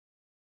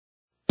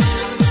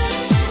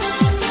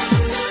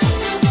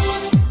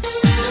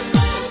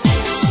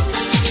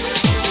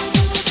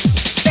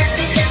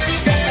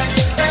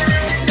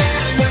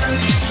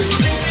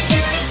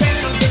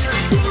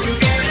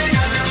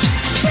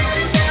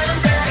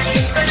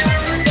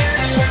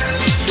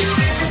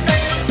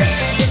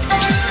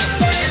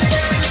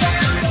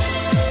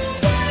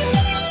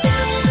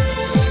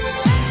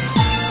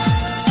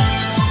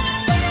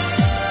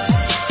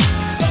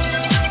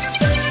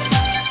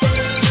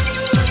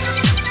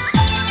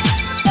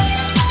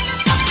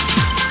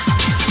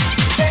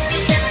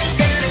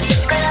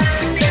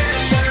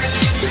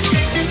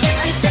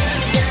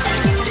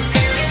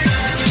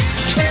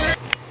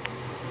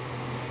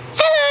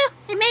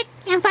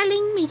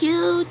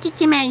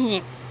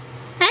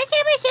Last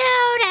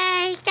episode,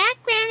 I got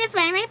grounded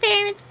by my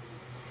parents,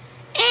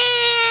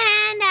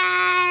 and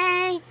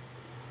I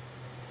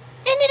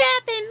ended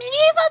up in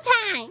medieval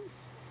times.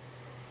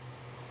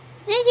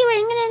 Let's see where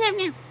I'm gonna end up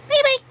now.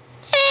 Bye-bye.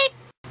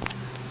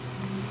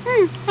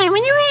 I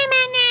wonder where I'm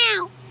at now.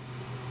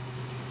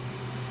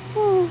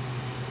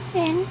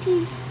 Empty.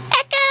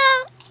 Echo.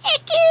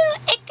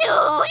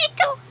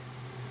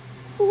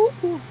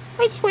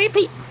 Where's the word,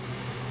 please?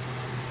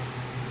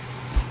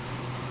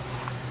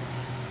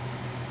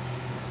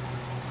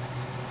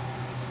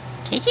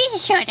 This is a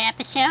short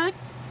episode.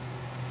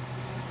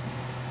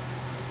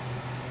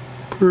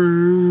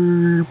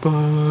 Purple.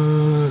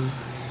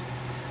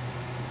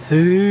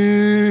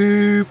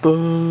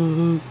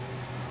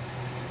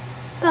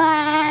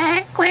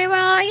 Black, where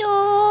are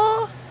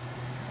you?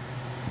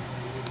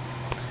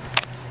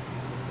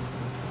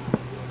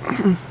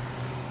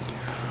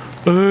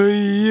 I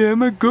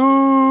am a ghost.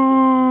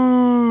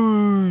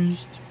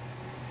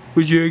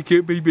 Well, yeah, I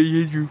can't make my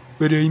head through,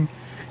 but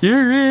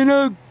you're in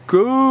a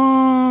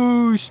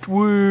ghost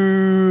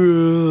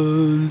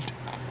world.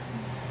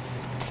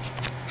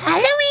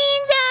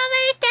 Halloween's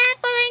over. Stop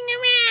fooling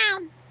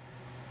around.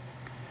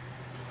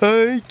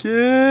 I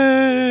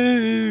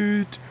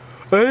can't.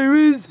 I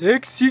was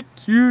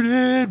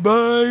executed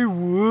by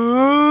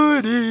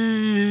Woody.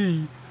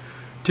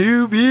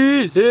 To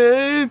beat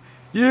him,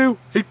 you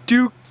have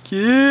to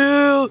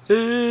kill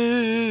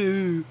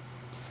him.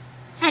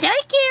 How do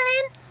I kill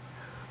him?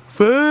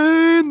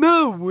 Find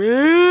the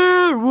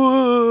werewolf.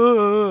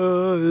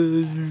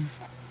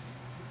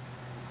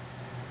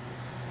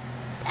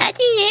 That's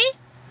easy.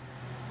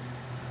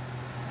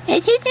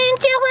 Is his name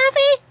too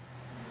Wolfie?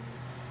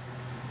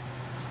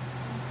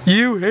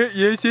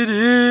 Yes, it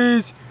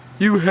is.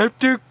 You have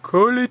to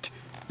call it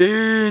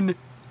in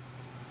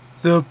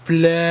the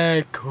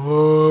black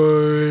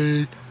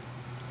hole.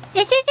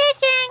 This is the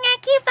thing I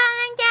keep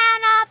falling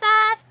down off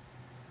of.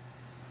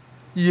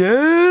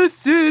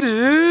 Yes, it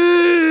is.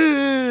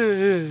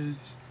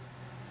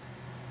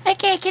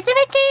 Okay, get the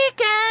back to your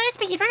ghost,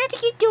 but you don't have to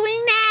keep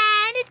doing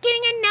that. It's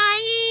getting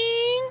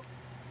annoying.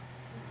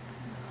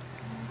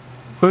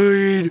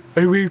 Fine,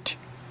 I won't.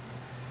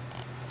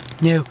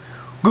 Now,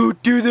 go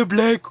to the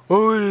black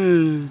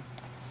hole.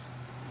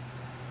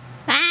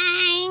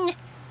 Fine.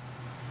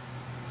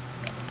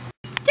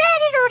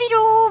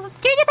 Da-dee-doo-dee-doo.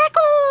 To the back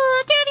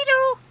hole.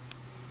 Da-dee-doo.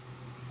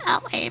 Oh,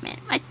 wait a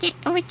minute. What's it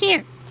over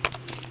here?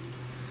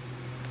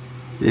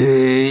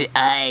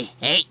 I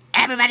hate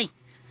everybody.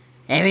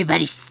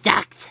 Everybody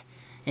sucks.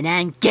 And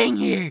I'm getting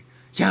here.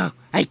 So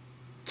I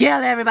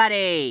kill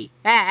everybody.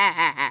 Oh,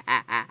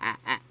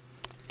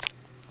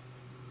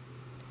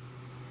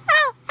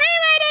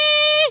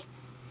 everybody!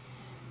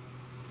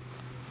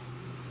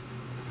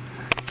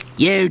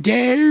 You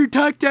dare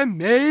talk to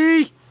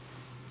me?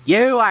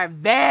 You are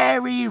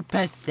very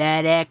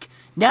pathetic.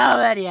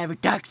 Nobody ever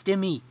talks to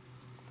me.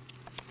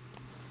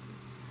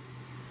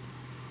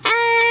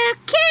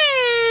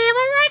 Okay,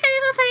 well, I gotta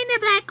go find the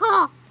black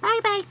hole.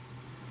 Bye-bye.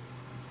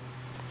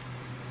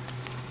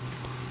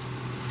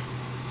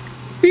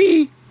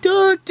 Hey,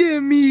 talk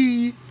to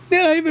me.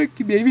 Now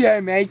maybe I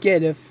might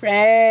get a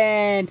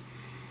friend.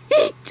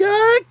 Hey,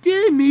 talk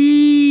to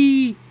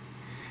me.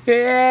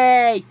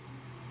 Hey.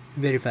 I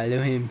better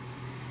follow him.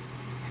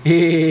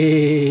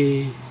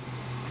 Hey.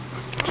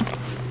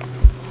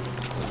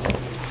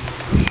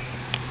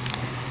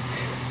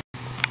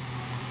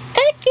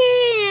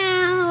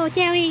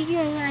 Shall we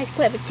realize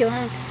clever too,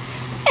 huh?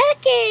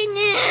 Okay,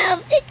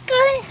 now it's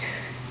going.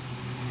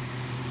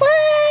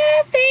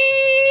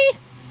 Wolfie!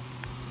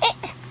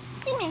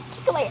 Come here,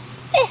 kick away.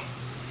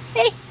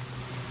 Hey,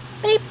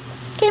 babe,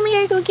 come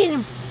here, go get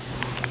him.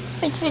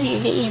 What's for you?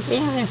 Get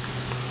him.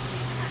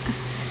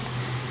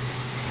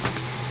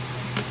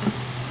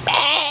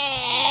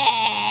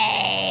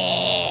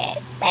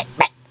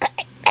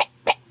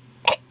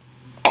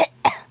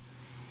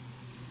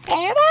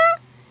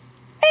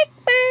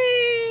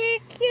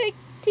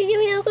 Do you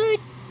feel good?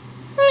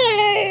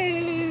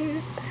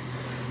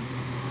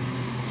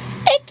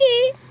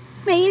 Okay.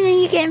 Maybe then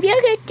you can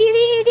feel good. Do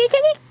you do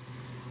something?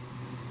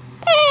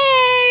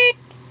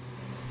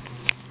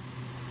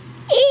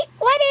 Eat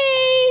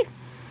Woody!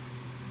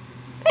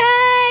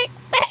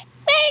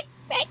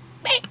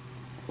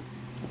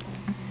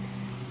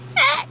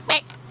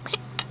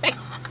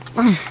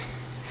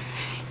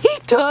 He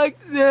talked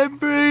to them,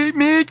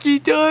 Mickey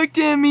talked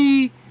to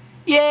me.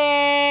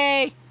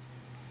 Yay!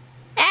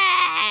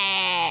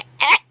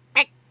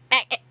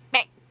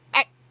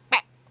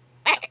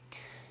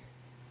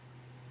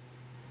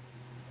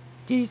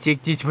 Did you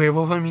take this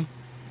werewolf on me?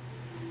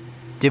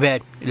 Too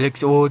bad, it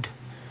looks old.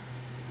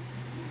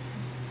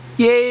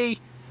 Yay!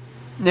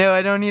 Now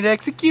I don't need to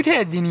execute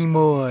heads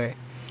anymore.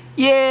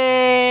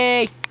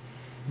 Yay!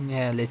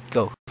 Now let's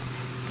go.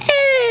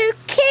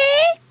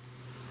 Okay.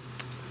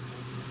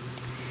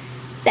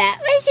 That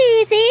was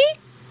easy.